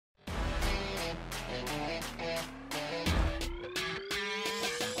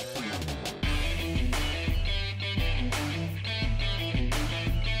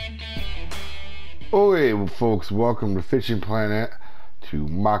Oh hey folks, welcome to Fishing Planet, to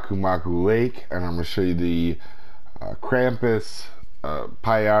Maku-Maku Lake, and I'm going to show you the Krampus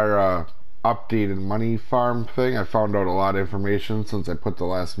Payara updated money farm thing. I found out a lot of information since I put the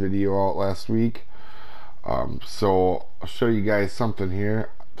last video out last week. So I'll show you guys something here.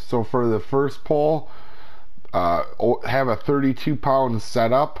 So for the first pole, have a 32 pound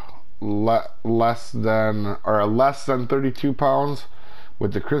setup, less than 32 pounds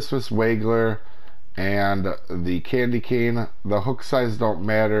with the Christmas Waggler and the candy cane. The hook size don't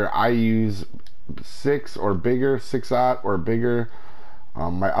matter. I use 6 or bigger, 6/0 or bigger.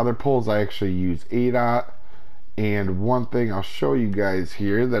 My other poles I actually use 8/0. And one thing I'll show you guys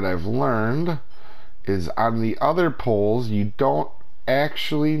here that I've learned is on the other poles you don't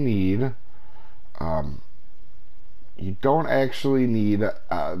actually need the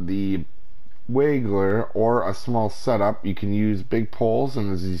Waggler or a small setup. You can use big poles,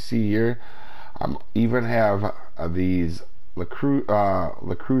 and as you see here, even have these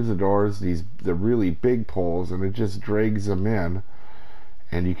Cruzadors, the really big poles, and it just drags them in,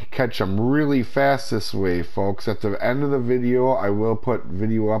 and you can catch them really fast this way, folks. At the end of the video I will put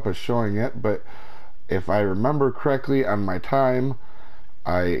video up of showing it, but if I remember correctly on my time,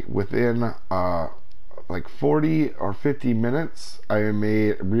 within like 40 or 50 minutes I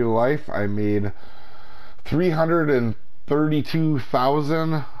made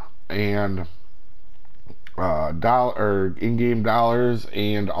 332,000 and in-game dollars,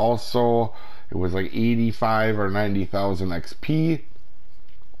 and also it was like 85 or 90,000 XP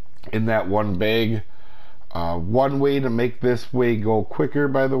in that one bag. One way to make this way go quicker,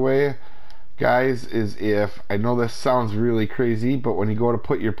 by the way, guys, is I know this sounds really crazy, but when you go to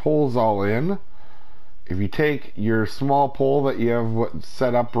put your poles all in, if you take your small pole that you have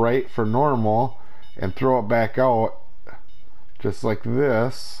set up right for normal and throw it back out just like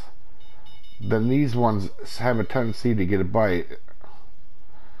this, then these ones have a tendency to get a bite.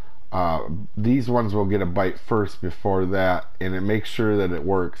 These ones will get a bite first before that, and it makes sure that it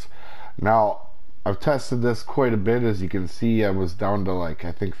works. Now, I've tested this quite a bit. As you can see, I was down to like,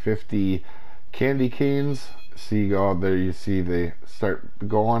 I think 50 candy canes. See, go there, you see they start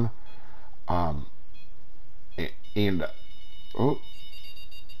going. Oh,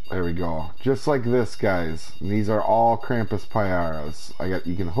 there we go. Just like this, guys. And these are all Krampus Payaras.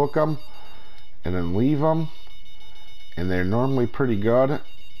 You can hook them and then leave them, and they're normally pretty good.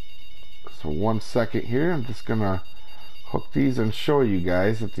 So 1 second here, I'm just gonna hook these and show you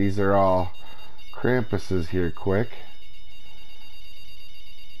guys that these are all Krampuses here quick.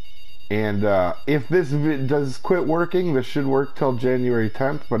 And if this does quit working, this should work till January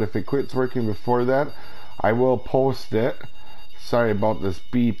 10th, but if it quits working before that, I will post it. Sorry about this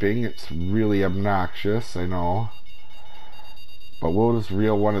beeping, it's really obnoxious, I know. But we'll just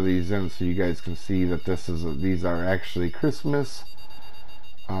reel one of these in so you guys can see that these are actually Christmas,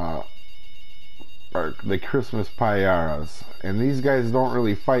 or the Christmas Payaras. And these guys don't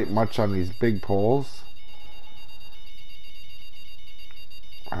really fight much on these big poles.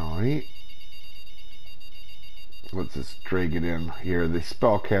 Alright. Let's just drag it in here. The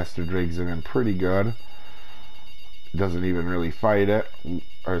Spellcaster drags it in pretty good. Doesn't even really fight it.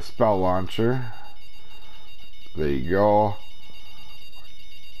 Or Spell Launcher. There you go.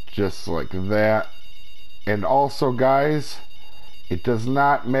 Just like that. And also, guys, it does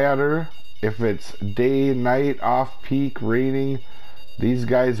not matter if it's day, night, off peak, raining. These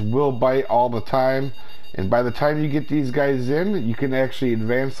guys will bite all the time, and by the time you get these guys in, you can actually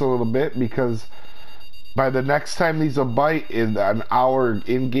advance a little bit, because by the next time these will bite, an hour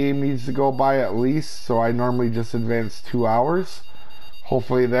in game needs to go by at least. So I normally just advance 2 hours.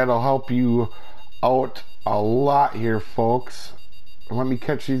 Hopefully that'll help you out a lot here, folks. Let me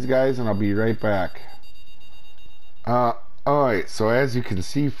catch these guys and I'll be right back. Alright, so as you can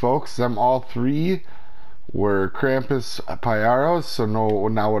see, folks, them all three were Krampus Payaras. So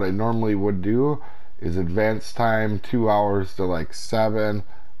now what I normally would do is advance time 2 hours to like 7,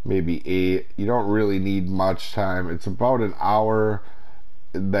 maybe 8. You don't really need much time. It's about an hour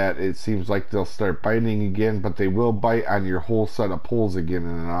that it seems like they'll start biting again, but they will bite on your whole set of poles again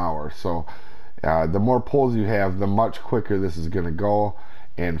in an hour. So the more poles you have, the much quicker this is going to go.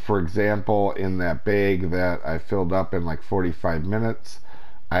 And for example, in that bag that I filled up in like 45 minutes,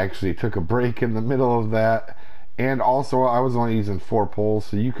 I actually took a break in the middle of that. And also, I was only using 4 poles,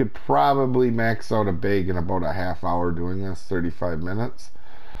 so you could probably max out a bag in about a half hour doing this, 35 minutes.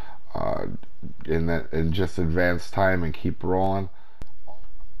 And just advance time and keep rolling.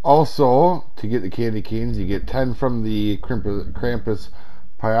 Also, to get the candy canes, you get 10 from the Krampus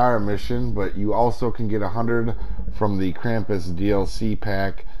Payara mission, but you also can get 100 from the Krampus DLC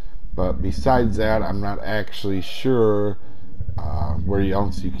pack. But besides that, I'm not actually sure where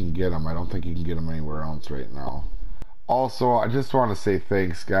else you can get them. I don't think you can get them anywhere else right now. Also, I just want to say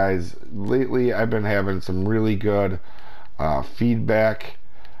thanks, guys. Lately, I've been having some really good feedback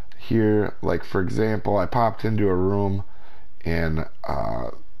here. Like, for example, I popped into a room and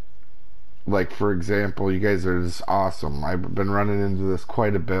like, for example, you guys are just awesome. I've been running into this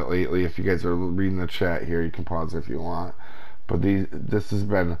quite a bit lately. If you guys are reading the chat here, you can pause if you want. But this has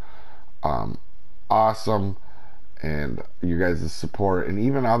been awesome, and you guys' support and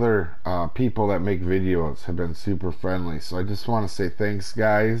even other people that make videos have been super friendly. So I just want to say thanks,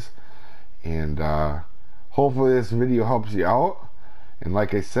 guys, and hopefully this video helps you out. And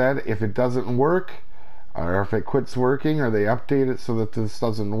like I said, if it doesn't work, or if it quits working, or they update it so that this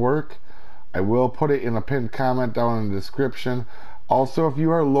doesn't work, I will put it in a pinned comment down in the description. Also, if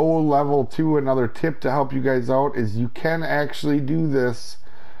you are low level 2, another tip to help you guys out is you can actually do this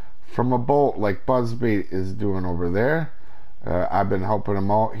from a boat like Buzzbait is doing over there. I've been helping them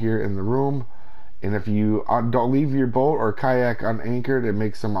out here in the room. And if you don't leave your boat or kayak unanchored, it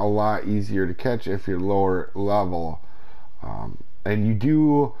makes them a lot easier to catch if you're lower level. And you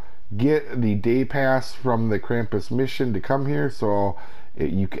do get the day pass from the Krampus mission to come here, so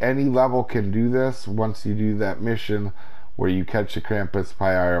any level can do this once you do that mission where you catch the Krampus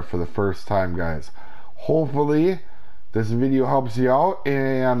Payara for the first time, guys. Hopefully this video helps you out,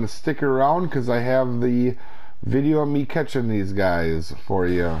 and stick around because I have the video of me catching these guys for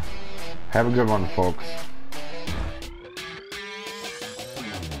you. Have a good one, folks.